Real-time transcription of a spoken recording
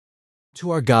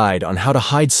To our guide on how to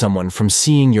hide someone from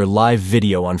seeing your live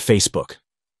video on Facebook.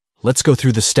 Let's go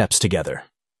through the steps together.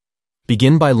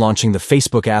 Begin by launching the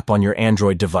Facebook app on your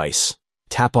Android device.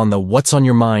 Tap on the What's on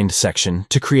Your Mind section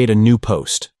to create a new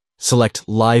post. Select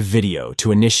Live Video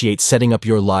to initiate setting up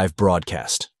your live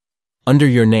broadcast. Under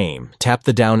your name, tap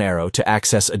the down arrow to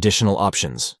access additional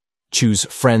options. Choose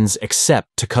Friends Except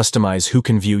to customize who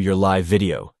can view your live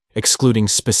video, excluding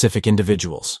specific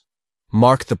individuals.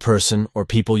 Mark the person or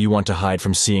people you want to hide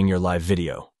from seeing your live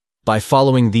video. By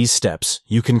following these steps,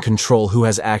 you can control who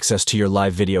has access to your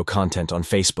live video content on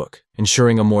Facebook,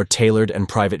 ensuring a more tailored and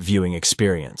private viewing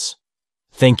experience.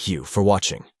 Thank you for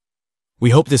watching.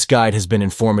 We hope this guide has been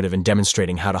informative in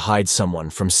demonstrating how to hide someone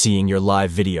from seeing your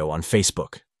live video on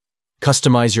Facebook.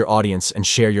 Customize your audience and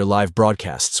share your live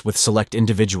broadcasts with select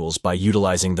individuals by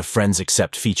utilizing the Friends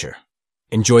Except feature.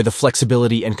 Enjoy the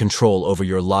flexibility and control over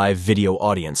your live video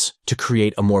audience to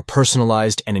create a more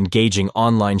personalized and engaging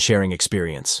online sharing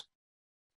experience.